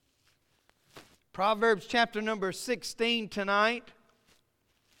Proverbs chapter number 16 tonight.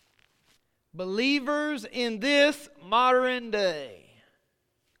 Believers in this modern day.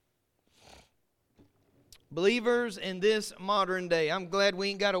 Believers in this modern day. I'm glad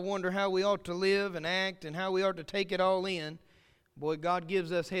we ain't got to wonder how we ought to live and act and how we ought to take it all in. Boy, God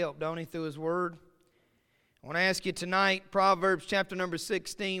gives us help, don't He, through His Word. I want to ask you tonight, Proverbs chapter number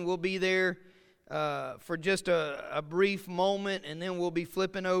 16. We'll be there for just a brief moment, and then we'll be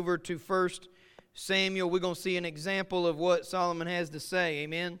flipping over to 1 Samuel. We're going to see an example of what Solomon has to say.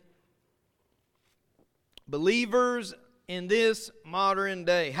 Amen. Believers in this modern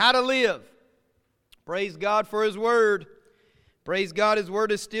day. How to live. Praise God for His Word. Praise God, His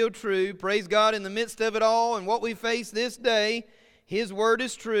Word is still true. Praise God, in the midst of it all and what we face this day, His Word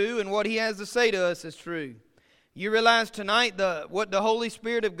is true, and what He has to say to us is true. You realize tonight what the Holy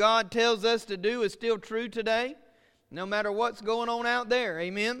Spirit of God tells us to do is still true today, no matter what's going on out there.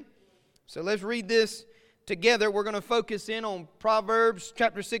 Amen? So let's read this together. We're going to focus in on Proverbs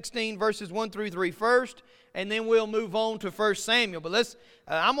chapter 16, verses 1 through 3 first, and then we'll move on to 1 Samuel. But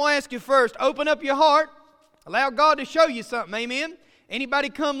I'm going to ask you first, open up your heart. Allow God to show you something. Amen? Anybody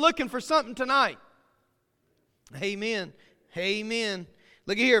come looking for something tonight? Amen. Amen.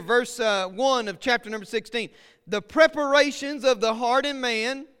 Look at here, verse 1 of chapter number 16. The preparations of the heart in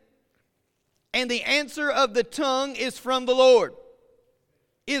man and the answer of the tongue is from the Lord.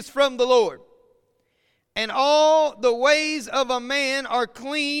 Is from the Lord. And all the ways of a man are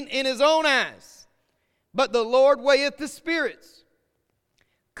clean in his own eyes, but the Lord weigheth the spirits.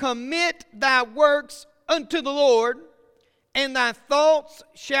 Commit thy works unto the Lord, and thy thoughts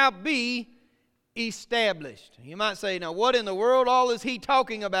shall be established. You might say, now what in the world all is he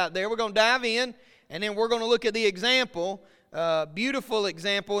talking about there? We're going to dive in, and then we're going to look at the example, beautiful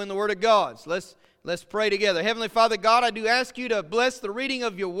example in the Word of God. So let's pray together. Heavenly Father God, I do ask you to bless the reading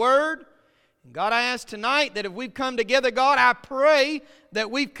of your Word. God, I ask tonight that if we've come together, God, I pray that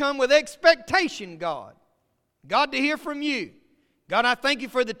we've come with expectation, God. God, to hear from you. God, I thank you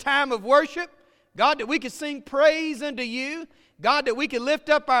for the time of worship. God, that we could sing praise unto you. God, that we could lift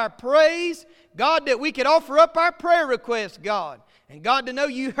up our praise. God, that we could offer up our prayer requests, God. And God, to know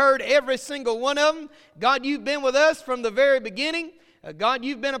you heard every single one of them. God, you've been with us from the very beginning. God,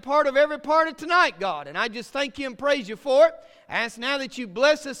 you've been a part of every part of tonight, God. And I just thank you and praise you for it. I ask now that you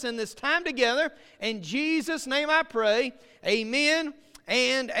bless us in this time together. In Jesus' name I pray. Amen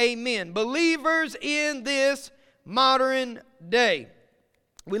and amen. Believers in this modern day.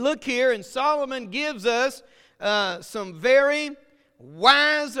 We look here and Solomon gives us some very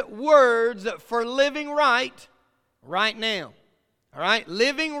wise words for living right now. All right?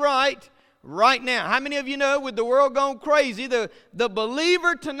 Living right now. How many of you know with the world going crazy, the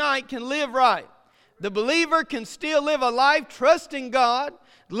believer tonight can live right? The believer can still live a life trusting God,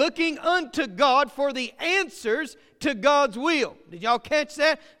 looking unto God for the answers to God's will. Did y'all catch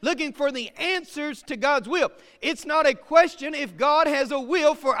that? Looking for the answers to God's will. It's not a question if God has a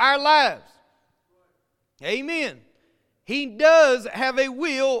will for our lives. Amen. He does have a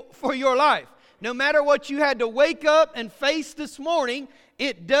will for your life. No matter what you had to wake up and face this morning,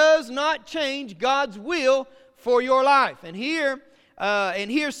 it does not change God's will for your life. And here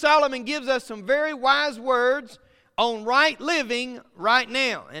Solomon gives us some very wise words on right living right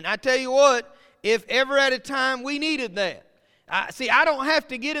now. And I tell you what, if ever at a time we needed that. I don't have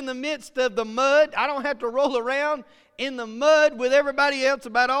to get in the midst of the mud. I don't have to roll around in the mud with everybody else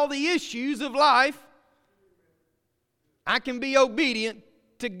about all the issues of life. I can be obedient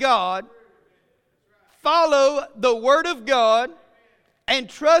to God, follow the Word of God, and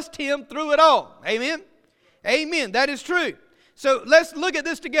trust Him through it all. Amen? Amen. That is true. So let's look at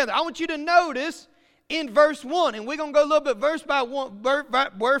this together. I want you to notice in verse 1, and we're going to go a little bit verse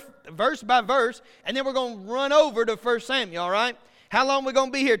by verse, and then we're going to run over to 1 Samuel, all right? How long are we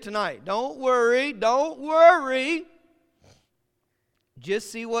going to be here tonight? Don't worry.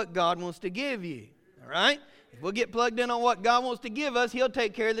 Just see what God wants to give you, all right? If we'll get plugged in on what God wants to give us, He'll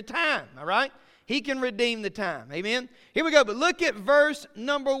take care of the time, all right? He can redeem the time, amen? Here we go, but look at verse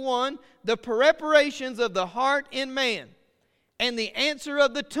number 1, the preparations of the heart in man, and the answer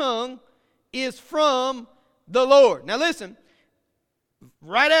of the tongue is from the Lord. Now listen,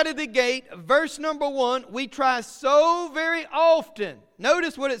 right out of the gate, verse number 1, we try so very often.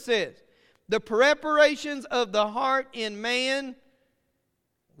 Notice what it says. The preparations of the heart in man.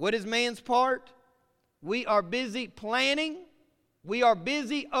 What is man's part? We are busy planning. We are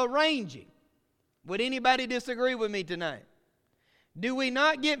busy arranging. Would anybody disagree with me tonight? Do we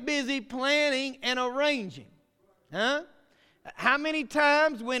not get busy planning and arranging? Huh? How many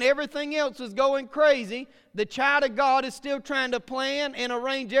times when everything else is going crazy, the child of God is still trying to plan and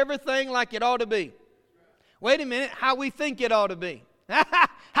arrange everything like it ought to be? Wait a minute, how we think it ought to be.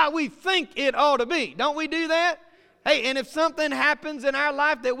 How we think it ought to be. Don't we do that? Hey, and if something happens in our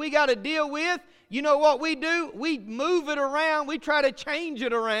life that we got to deal with, you know what we do? We move it around. We try to change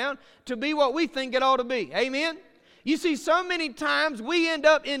it around to be what we think it ought to be. Amen? You see, so many times we end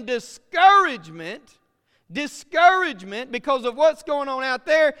up in discouragement because of what's going on out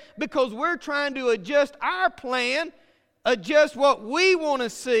there, because we're trying to adjust our plan, adjust what we want to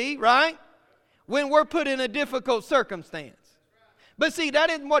see, right? When we're put in a difficult circumstance. But see, that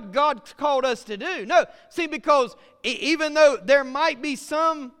isn't what God called us to do. No, see, because even though there might be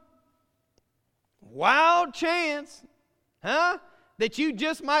some wild chance, that you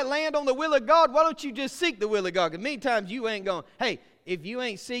just might land on the will of God, why don't you just seek the will of God? Because many times you ain't going, hey, if you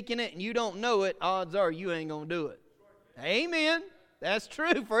ain't seeking it and you don't know it, odds are you ain't going to do it. Amen. That's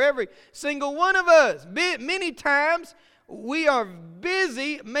true for every single one of us. Many times we are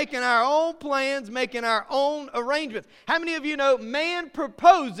busy making our own plans, making our own arrangements. How many of you know man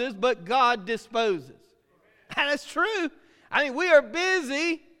proposes, but God disposes? That's true. I mean, we are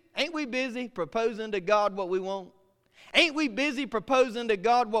busy. Ain't we busy proposing to God what we want? Ain't we busy proposing to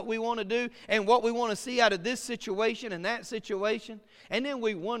God what we want to do and what we want to see out of this situation and that situation? And then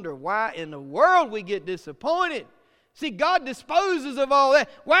we wonder why in the world we get disappointed. See, God disposes of all that.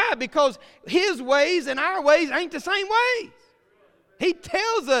 Why? Because His ways and our ways ain't the same ways. He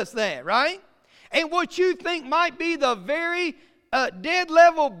tells us that, right? And what you think might be the very dead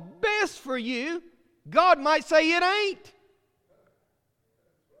level best for you, God might say it ain't.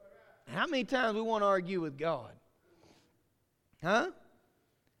 How many times we want to argue with God?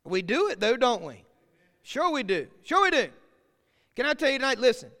 We do it though, don't we? Sure we do. Sure we do. Can I tell you tonight,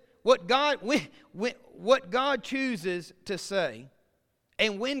 listen, what God chooses to say,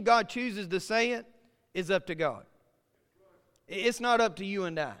 and when God chooses to say it, is up to God. It's not up to you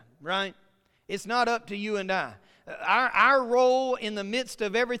and I, right? It's not up to you and I. Our role in the midst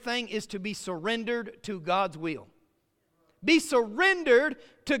of everything is to be surrendered to God's will. Be surrendered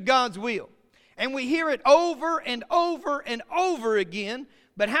to God's will. And we hear it over and over and over again.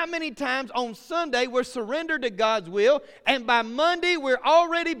 But how many times on Sunday we're surrendered to God's will, and by Monday we're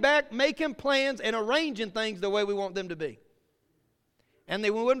already back making plans and arranging things the way we want them to be? And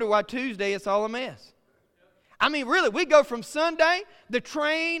they wonder why Tuesday it's all a mess. I mean, really, we go from Sunday, the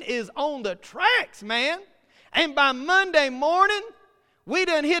train is on the tracks, man. And by Monday morning, we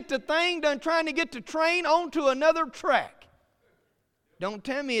done hit the thing, done trying to get the train onto another track. Don't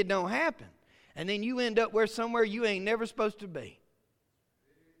tell me it don't happen. And then you end up somewhere you ain't never supposed to be.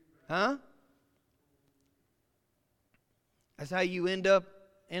 That's how you end up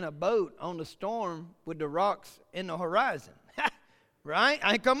in a boat on the storm with the rocks in the horizon. Right?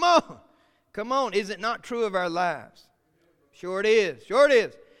 I mean, come on. Come on. Is it not true of our lives? Sure it is. Sure it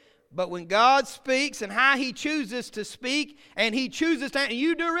is. But when God speaks and how He chooses to speak, and He chooses to, and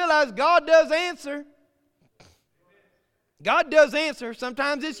you do realize God does answer. God does answer.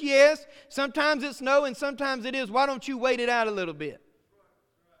 Sometimes it's yes, sometimes it's no, and sometimes it is, why don't you wait it out a little bit?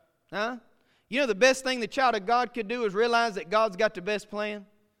 You know the best thing the child of God could do is realize that God's got the best plan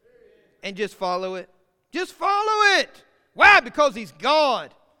and just follow it. Just follow it. Why? Because He's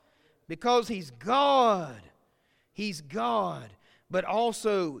God. Because He's God. He's God. But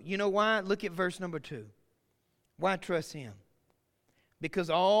also, you know why? Look at verse number 2. Why trust Him? Because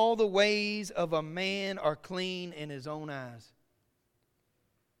all the ways of a man are clean in his own eyes.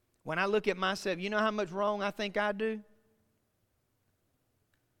 When I look at myself, you know how much wrong I think I do?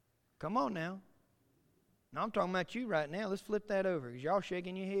 Come on now. Now I'm talking about you right now. Let's flip that over. Because y'all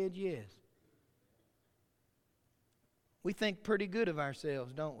shaking your heads, yes. We think pretty good of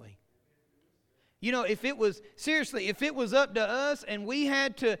ourselves, don't we? You know, if it was up to us and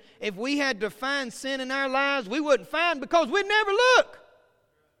if we had to find sin in our lives, we wouldn't find, because we'd never look.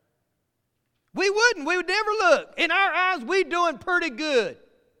 We would never look. In our eyes, we're doing pretty good.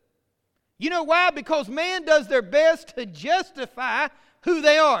 You know why? Because man does their best to justify who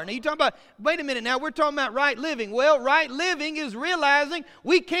they are. Now you're talking about, wait a minute now, we're talking about right living. Well, right living is realizing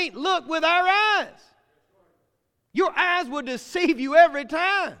we can't look with our eyes. Your eyes will deceive you every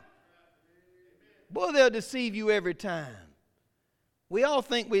time. Boy, they'll deceive you every time. We all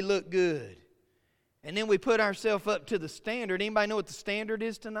think we look good. And then we put ourselves up to the standard. Anybody know what the standard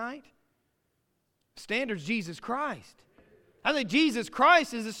is tonight? Standard's Jesus Christ. I think Jesus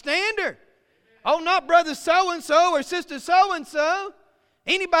Christ is the standard. Oh, not brother so-and-so or sister so-and-so.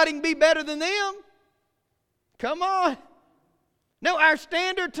 Anybody can be better than them. Come on. No, our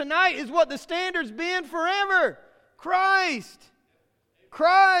standard tonight is what the standard's been forever. Christ.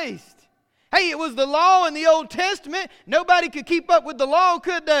 Christ. Hey, it was the law in the Old Testament. Nobody could keep up with the law,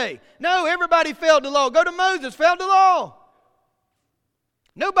 could they? No, everybody failed the law. Go to Moses, failed the law.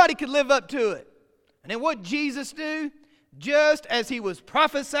 Nobody could live up to it. And then what did Jesus do? Just as he was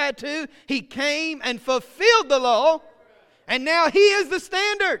prophesied to, he came and fulfilled the law. And now he is the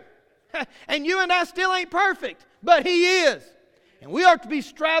standard. And you and I still ain't perfect, but he is. And we are to be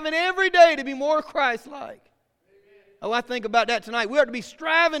striving every day to be more Christ-like. Oh, I think about that tonight. We are to be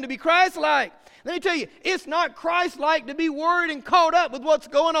striving to be Christ-like. Let me tell you, it's not Christ-like to be worried and caught up with what's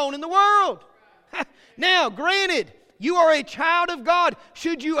going on in the world. Now, granted, you are a child of God.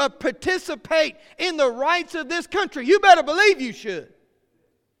 Should you participate in the rights of this country? You better believe you should.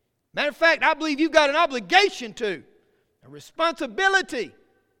 Matter of fact, I believe you've got an obligation to, a responsibility.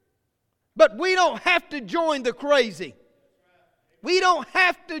 But we don't have to join the crazy. We don't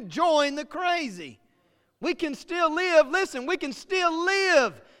have to join the crazy. We can still live, listen, we can still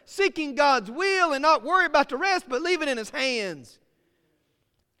live seeking God's will and not worry about the rest, but leave it in His hands.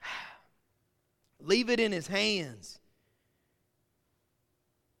 Leave it in His hands.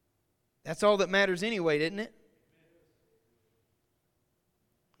 That's all that matters anyway, isn't it?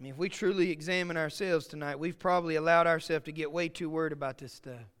 I mean, if we truly examine ourselves tonight, we've probably allowed ourselves to get way too worried about this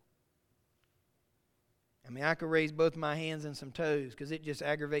stuff. I mean, I could raise both my hands and some toes because it just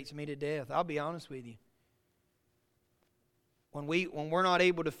aggravates me to death. I'll be honest with you. When we're not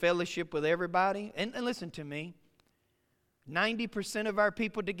able to fellowship with everybody, and listen to me, 90% of our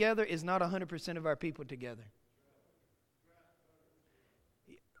people together is not 100% of our people together.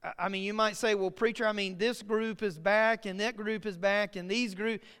 I mean, you might say, well, preacher, I mean, this group is back and that group is back and these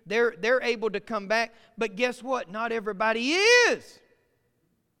groups, they're able to come back. But guess what? Not everybody is.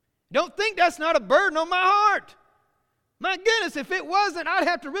 Don't think that's not a burden on my heart. My goodness, if it wasn't, I'd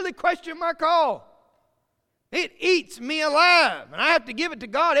have to really question my call. It eats me alive, and I have to give it to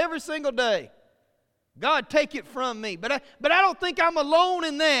God every single day. God, take it from me. But I don't think I'm alone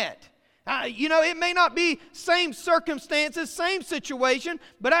in that. It may not be same circumstances, same situation,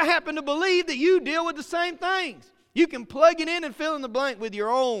 but I happen to believe that you deal with the same things. You can plug it in and fill in the blank with your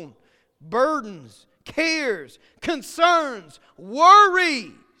own burdens, cares, concerns,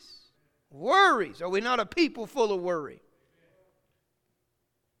 worries. Worries. Are we not a people full of worry?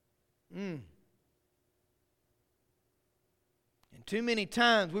 And too many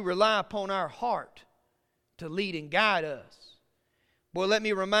times we rely upon our heart to lead and guide us. Boy, let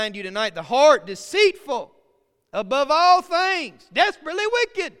me remind you tonight, the heart, deceitful above all things, desperately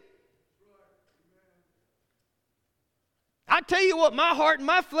wicked. I tell you what my heart and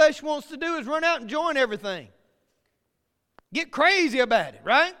my flesh wants to do is run out and join everything. Get crazy about it,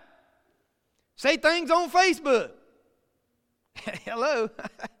 right? Say things on Facebook. Hello.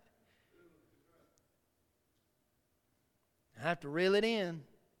 I have to reel it in.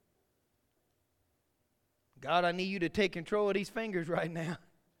 God, I need you to take control of these fingers right now.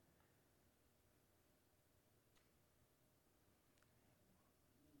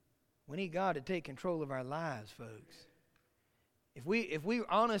 We need God to take control of our lives, folks. If we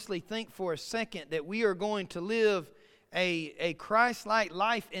honestly think for a second that we are going to live a Christ-like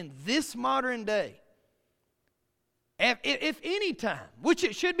life in this modern day, if any time, which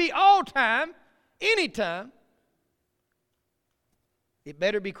it should be all time, any time, it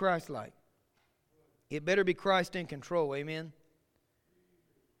better be Christ-like. It better be Christ in control, amen?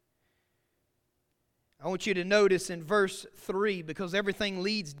 I want you to notice in verse 3, because everything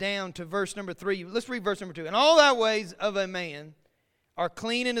leads down to verse number 3. Let's read verse number 2. And all thy ways of a man are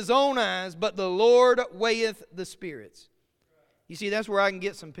clean in his own eyes, but the Lord weigheth the spirits. You see, that's where I can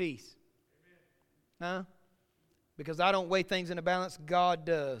get some peace. Huh? Because I don't weigh things in a balance, God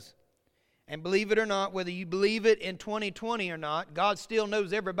does. And believe it or not, whether you believe it in 2020 or not, God still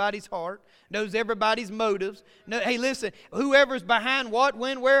knows everybody's heart, knows everybody's motives. Hey, listen, whoever's behind what,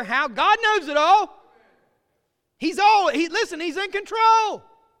 when, where, how, God knows it all. He's in control.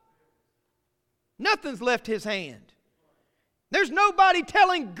 Nothing's left His hand. There's nobody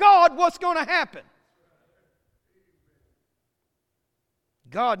telling God what's going to happen.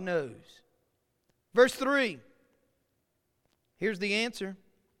 God knows. Verse 3. Here's the answer.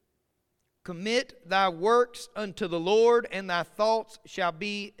 Commit thy works unto the Lord, and thy thoughts shall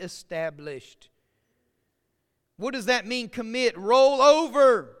be established. What does that mean, commit? Roll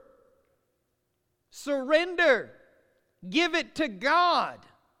over. Surrender. Give it to God.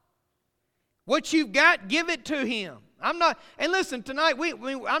 What you've got, give it to Him. And listen, tonight,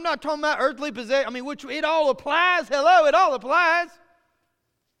 I'm not talking about earthly possession. Which it all applies. Hello, it all applies.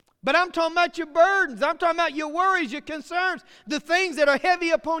 But I'm talking about your burdens. I'm talking about your worries, your concerns, the things that are heavy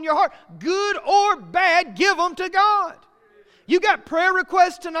upon your heart. Good or bad, give them to God. You got prayer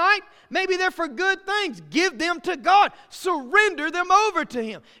requests tonight? Maybe they're for good things. Give them to God. Surrender them over to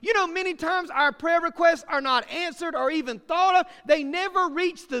Him. You know, many times our prayer requests are not answered or even thought of. They never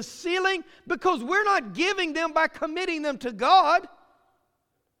reach the ceiling because we're not giving them by committing them to God.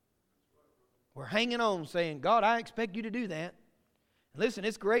 We're hanging on saying, God, I expect you to do that. Listen,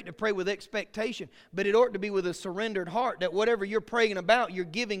 it's great to pray with expectation, but it ought to be with a surrendered heart that whatever you're praying about, you're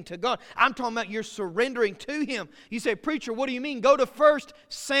giving to God. I'm talking about you're surrendering to Him. You say, preacher, what do you mean? Go to 1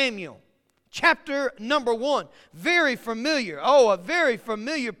 Samuel, chapter number 1. Very familiar. Oh, a very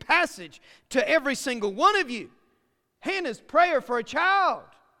familiar passage to every single one of you. Hannah's prayer for a child.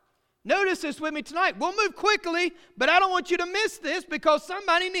 Notice this with me tonight. We'll move quickly, but I don't want you to miss this because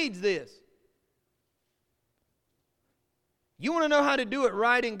somebody needs this. You want to know how to do it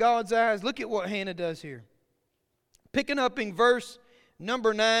right in God's eyes? Look at what Hannah does here. Picking up in verse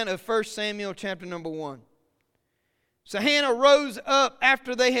number 9 of 1 Samuel chapter number 1. So Hannah rose up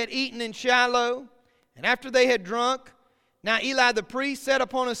after they had eaten in Shiloh, and after they had drunk. Now Eli the priest sat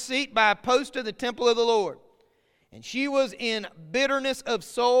upon a seat by a post of the temple of the Lord. And she was in bitterness of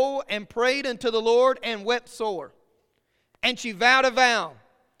soul, and prayed unto the Lord, and wept sore. And she vowed a vow,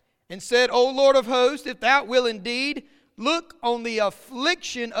 and said, O Lord of hosts, if thou wilt indeed look on the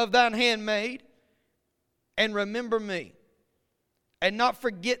affliction of thine handmaid, and remember me, and not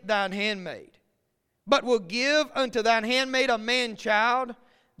forget thine handmaid, but will give unto thine handmaid a man-child,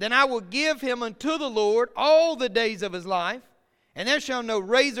 then I will give him unto the Lord all the days of his life, and there shall no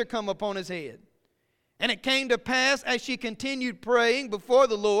razor come upon his head. And it came to pass, as she continued praying before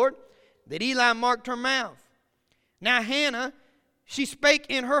the Lord, that Eli marked her mouth. Now Hannah, she spake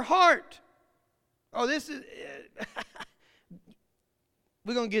in her heart. Oh, this is...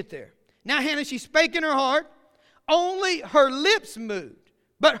 We're going to get there. Now Hannah, she spake in her heart, only her lips moved,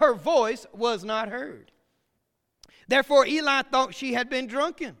 but her voice was not heard. Therefore Eli thought she had been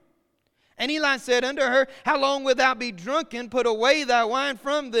drunken. And Eli said unto her, How long wilt thou be drunken? Put away thy wine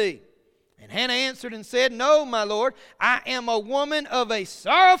from thee. And Hannah answered and said, No, my Lord, I am a woman of a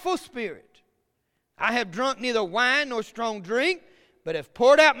sorrowful spirit. I have drunk neither wine nor strong drink, but have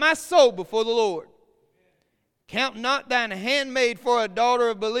poured out my soul before the Lord. Count not thine handmaid for a daughter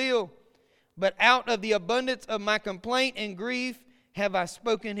of Belial, but out of the abundance of my complaint and grief have I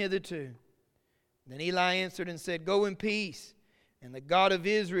spoken hitherto. Then Eli answered and said, Go in peace, and the God of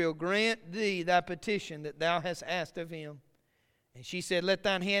Israel grant thee thy petition that thou hast asked of him. And she said, Let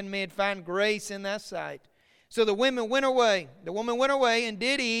thine handmaid find grace in thy sight. So the woman went away. The woman went away and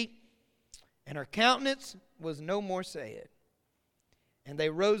did eat, and her countenance was no more sad. And they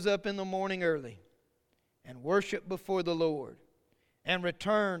rose up in the morning early, and worshiped before the Lord, and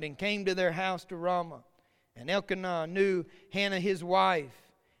returned and came to their house to Ramah. And Elkanah knew Hannah his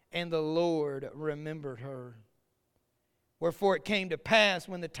wife, and the Lord remembered her. Wherefore it came to pass,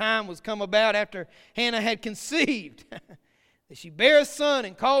 when the time was come about after Hannah had conceived, that she bare a son,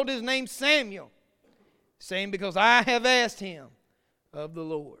 and called his name Samuel, saying, Because I have asked him of the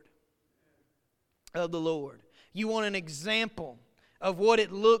Lord. Of the Lord. You want an example of what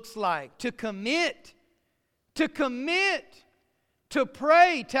it looks like to commit, to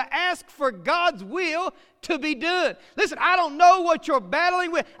pray, to ask for God's will to be done. Listen, I don't know what you're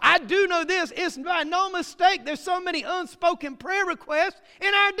battling with. I do know this. It's by no mistake there's so many unspoken prayer requests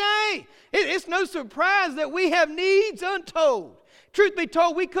in our day. It's no surprise that we have needs untold. Truth be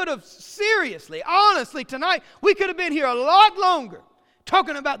told, we could have seriously, honestly tonight, we could have been here a lot longer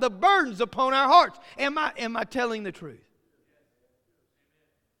talking about the burdens upon our hearts. Am I telling the truth?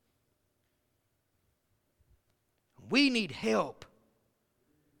 We need help.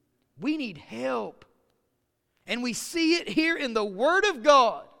 We need help. And we see it here in the Word of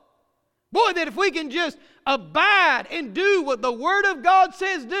God. Boy, that if we can just abide and do what the Word of God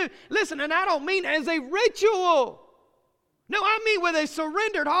says do. Listen, and I don't mean as a ritual. No, I mean with a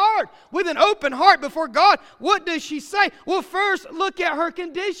surrendered heart, with an open heart before God. What does she say? Well, first, look at her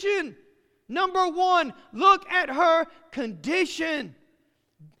condition. Number one, look at her condition.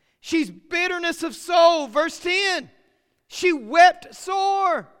 She's bitterness of soul. Verse 10. She wept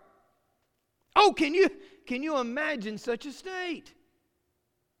sore. Oh, can you imagine such a state?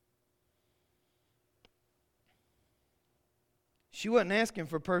 She wasn't asking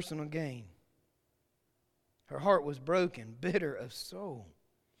for personal gain. Her heart was broken, bitter of soul.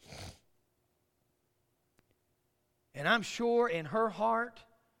 And I'm sure in her heart,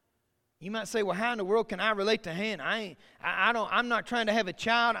 you might say, well, how in the world can I relate to Hannah? I'm not trying to have a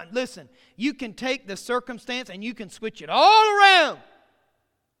child. Listen, you can take the circumstance and you can switch it all around.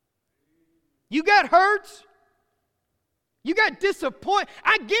 You got hurts. You got disappointment.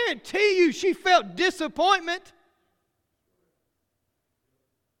 I guarantee you she felt disappointment.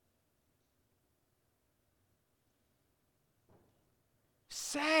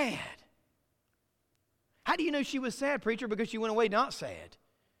 Sad. How do you know she was sad, preacher? Because she went away not sad.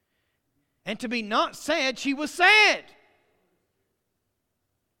 And to be not sad, she was sad.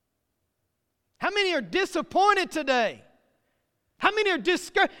 How many are disappointed today? How many are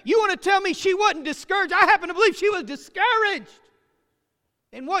discouraged? You want to tell me she wasn't discouraged? I happen to believe she was discouraged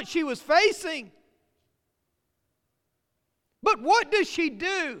in what she was facing. But what does she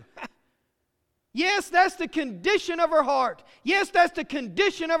do? Yes, that's the condition of her heart. Yes, that's the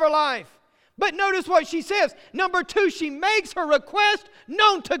condition of her life. But notice what she says. Number 2, she makes her request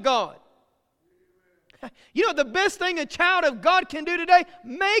known to God. You know the best thing a child of God can do today?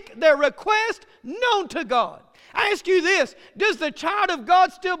 Make their request known to God. I ask you this, does the child of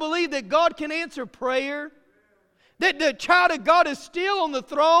God still believe that God can answer prayer? That the child of God is still on the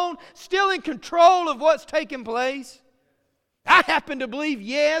throne, still in control of what's taking place? I happen to believe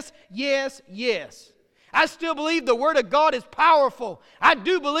yes, yes, yes. I still believe the Word of God is powerful. I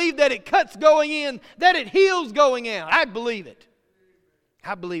do believe that it cuts going in, that it heals going out. I believe it.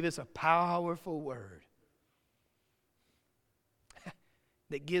 I believe it's a powerful Word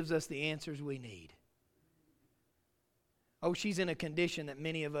that gives us the answers we need. Oh, she's in a condition that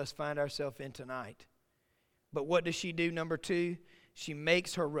many of us find ourselves in tonight. But what does she do? Number 2, she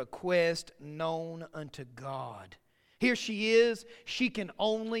makes her request known unto God. Here she is. She can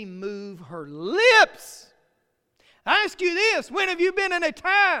only move her lips. I ask you this. When have you been in a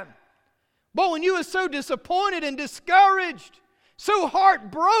time, boy, when you were so disappointed and discouraged, so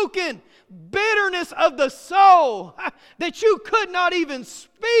heartbroken, bitterness of the soul, that you could not even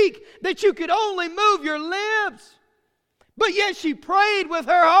speak, that you could only move your lips? But yet she prayed with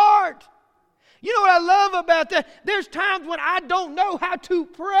her heart. You know what I love about that? There's times when I don't know how to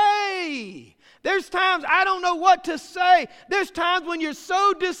pray. There's times I don't know what to say. There's times when you're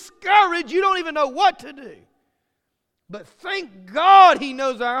so discouraged you don't even know what to do. But thank God He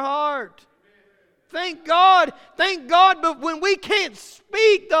knows our heart. Thank God, but when we can't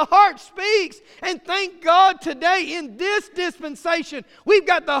speak, the heart speaks. And thank God today in this dispensation, we've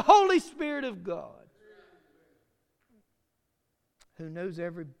got the Holy Spirit of God who knows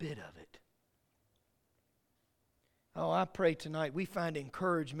every bit of it. Oh, I pray tonight we find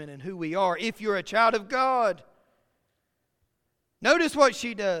encouragement in who we are if you're a child of God. Notice what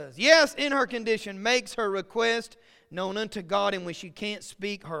she does. Yes, in her condition, makes her request known unto God, and when she can't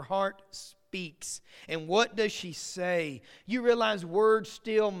speak, her heart speaks. And what does she say? You realize words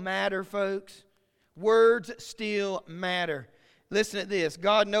still matter, folks? Words still matter. Listen to this.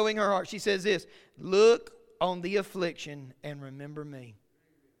 God knowing her heart, she says this, look on the affliction and remember me.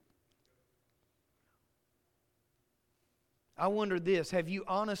 I wonder this, have you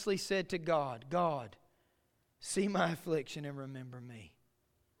honestly said to God, God, see my affliction and remember me?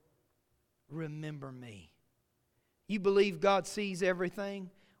 Remember me. You believe God sees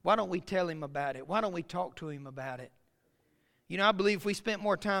everything? Why don't we tell Him about it? Why don't we talk to Him about it? You know, I believe if we spent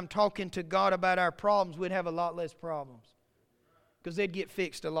more time talking to God about our problems, we'd have a lot less problems. Because they'd get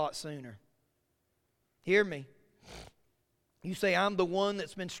fixed a lot sooner. Hear me. You say, I'm the one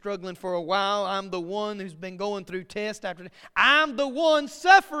that's been struggling for a while. I'm the one who's been going through test after test. I'm the one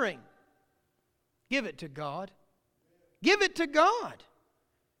suffering. Give it to God. Give it to God.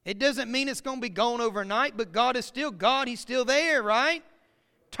 It doesn't mean it's going to be gone overnight, but God is still God. He's still there, right?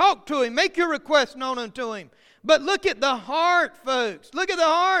 Talk to Him. Make your request known unto Him. But look at the heart, folks. Look at the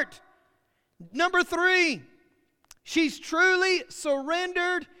heart. Number 3, she's truly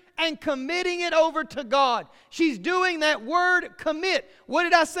surrendered and committing it over to God. She's doing that word commit. What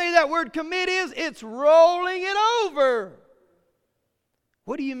did I say that word commit is? It's rolling it over.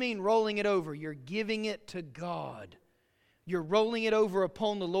 What do you mean rolling it over? You're giving it to God. You're rolling it over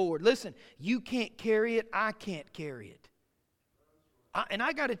upon the Lord. Listen, you can't carry it. I can't carry it. And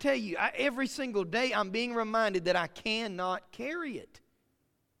I got to tell you, every single day I'm being reminded that I cannot carry it.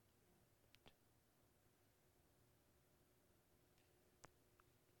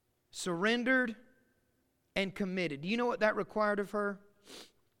 Surrendered and committed. Do you know what that required of her?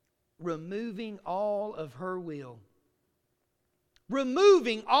 Removing all of her will.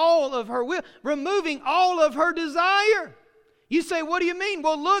 Removing all of her will. Removing all of her desire. You say, what do you mean?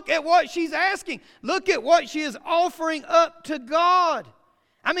 Well, look at what she's asking. Look at what she is offering up to God.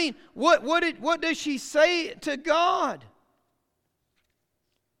 I mean, what does she say to God?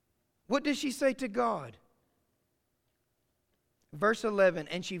 What does she say to God? Verse 11,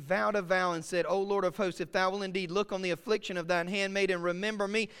 and she vowed a vow and said, O Lord of hosts, if thou wilt indeed look on the affliction of thine handmaid and remember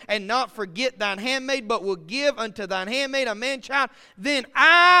me, and not forget thine handmaid, but will give unto thine handmaid a man-child, then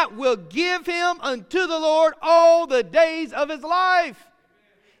I will give him unto the Lord all the days of his life.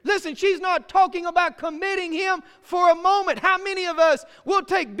 Listen, she's not talking about committing him for a moment. How many of us will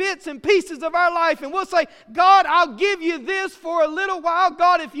take bits and pieces of our life and we'll say, God, I'll give you this for a little while,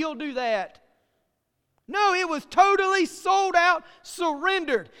 God, if you'll do that. No, it was totally sold out,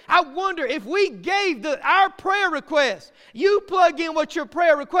 surrendered. I wonder if we gave our prayer request, you plug in what your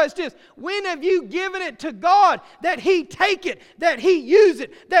prayer request is. When have you given it to God that He take it, that He use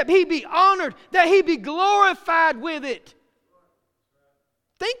it, that He be honored, that He be glorified with it?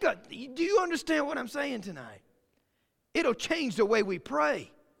 Do you understand what I'm saying tonight? It'll change the way we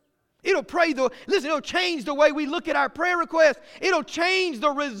pray. It'll change the way we look at our prayer requests. It'll change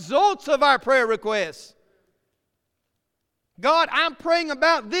the results of our prayer requests. God, I'm praying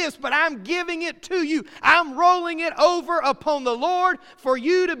about this, but I'm giving it to you. I'm rolling it over upon the Lord for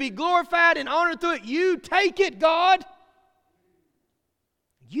you to be glorified and honored through it. You take it, God.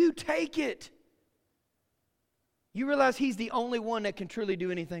 You take it. You realize He's the only one that can truly do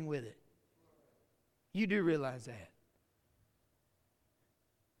anything with it. You do realize that.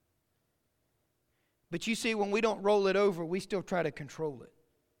 But you see, when we don't roll it over, we still try to control it.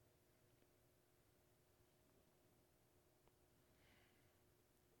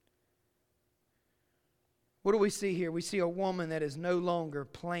 What do we see here? We see a woman that is no longer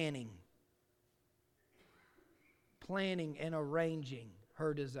planning and arranging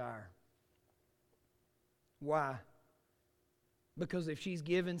her desire. Why? Because if she's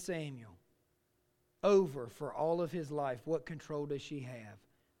given Samuel over for all of his life, what control does she have?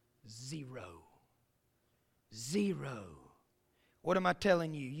 Zero. What am I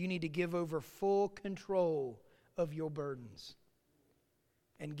telling you? You need to give over full control of your burdens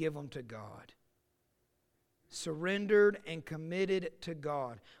and give them to God. Surrendered and committed to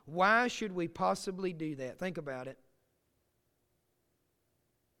God. Why should we possibly do that? Think about it.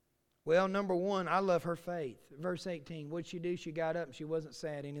 Well, number one, I love her faith. Verse 18, what'd she do? She got up and she wasn't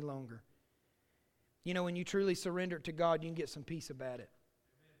sad any longer. You know, when you truly surrender to God, you can get some peace about it.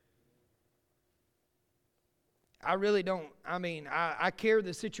 I really don't, I care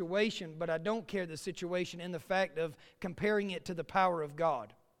the situation, but I don't care the situation in the fact of comparing it to the power of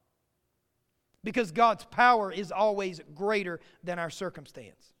God. Because God's power is always greater than our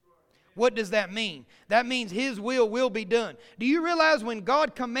circumstance. What does that mean? That means His will be done. Do you realize when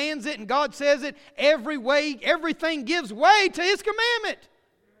God commands it and God says it, everything gives way to His commandment?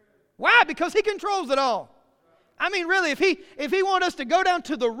 Why? Because He controls it all. Really, if he wanted us to go down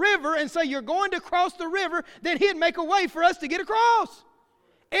to the river and say, you're going to cross the river, then He'd make a way for us to get across.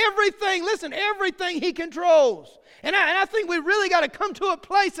 Everything He controls. And I think we really got to come to a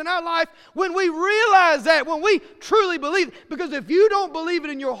place in our life when we realize that, when we truly believe it. Because if you don't believe it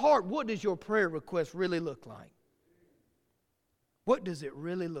in your heart, what does your prayer request really look like? What does it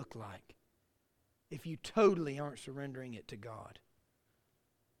really look like if you totally aren't surrendering it to God?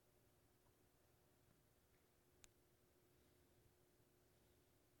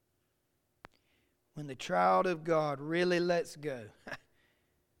 When the child of God really lets go,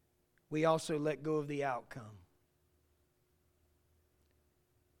 we also let go of the outcome.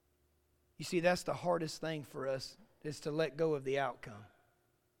 You see, that's the hardest thing for us, is to let go of the outcome.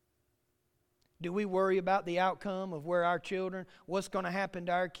 Do we worry about the outcome of where our children, what's going to happen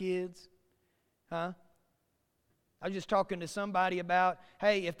to our kids? I was just talking to somebody about,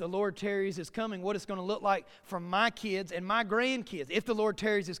 hey, if the Lord tarries is coming, what it's going to look like for my kids and my grandkids if the Lord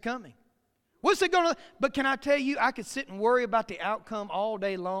tarries is coming. What's it going to, but can I tell you, I could sit and worry about the outcome all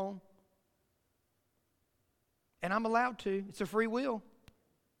day long. And I'm allowed to. It's a free will.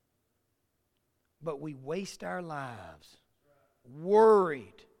 But we waste our lives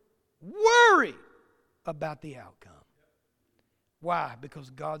worried about the outcome. Why?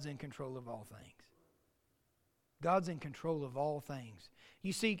 Because God's in control of all things. God's in control of all things.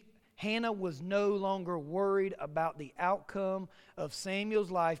 You see, Hannah was no longer worried about the outcome of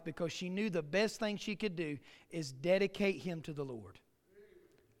Samuel's life because she knew the best thing she could do is dedicate him to the Lord.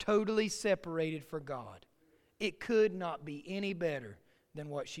 Totally separated for God. It could not be any better than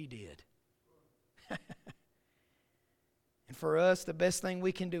what she did. And for us, the best thing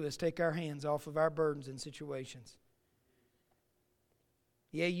we can do is take our hands off of our burdens and situations.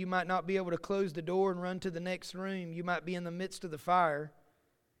 Yeah, you might not be able to close the door and run to the next room. You might be in the midst of the fire.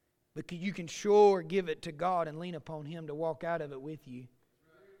 But you can sure give it to God and lean upon Him to walk out of it with you.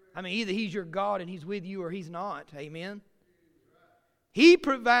 Either He's your God and He's with you or He's not. Amen? He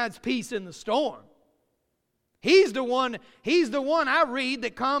provides peace in the storm. He's the one I read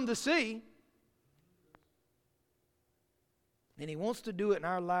that calmed the sea. And He wants to do it in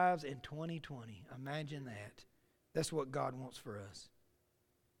our lives in 2020. Imagine that. That's what God wants for us.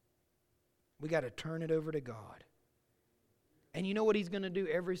 We got to turn it over to God. And you know what He's going to do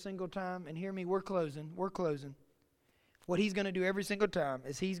every single time? And hear me, we're closing. What He's going to do every single time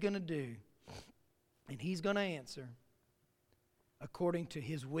is He's going to do, and He's going to answer according to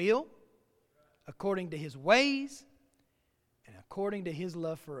His will, according to His ways, and according to His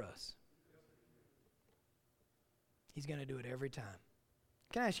love for us. He's going to do it every time.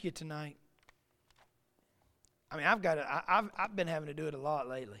 Can I ask you tonight? I mean, I've been having to do it a lot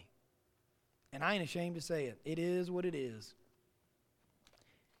lately. And I ain't ashamed to say it. It is what it is.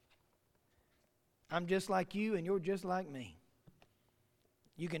 I'm just like you and you're just like me.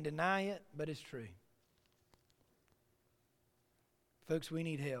 You can deny it, but it's true. Folks, we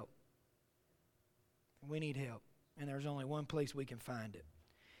need help. We need help. And there's only one place we can find it.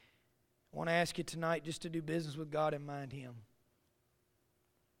 I want to ask you tonight just to do business with God and mind Him.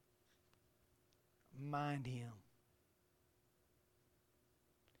 Mind Him.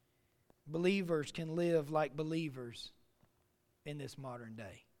 Believers can live like believers in this modern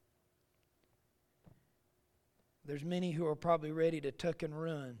day. There's many who are probably ready to tuck and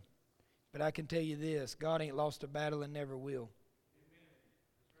run. But I can tell you this, God ain't lost a battle and never will.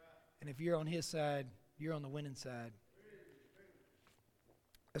 And if you're on His side, you're on the winning side.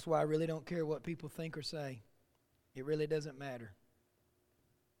 That's why I really don't care what people think or say. It really doesn't matter.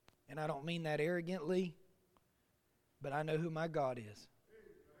 And I don't mean that arrogantly, but I know who my God is.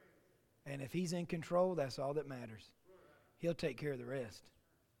 And if He's in control, that's all that matters. He'll take care of the rest.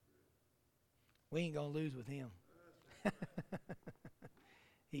 We ain't going to lose with Him.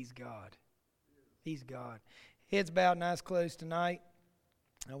 He's God. He's God. Heads bowed and eyes closed tonight.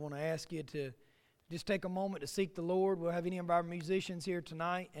 I want to ask you to just take a moment to seek the Lord. We'll have any of our musicians here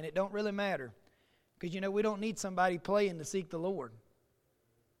tonight, and it don't really matter. Because, you know, we don't need somebody playing to seek the Lord.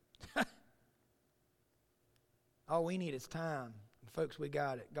 All we need is time. And folks, we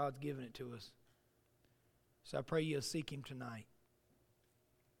got it. God's given it to us. So I pray you'll seek Him tonight.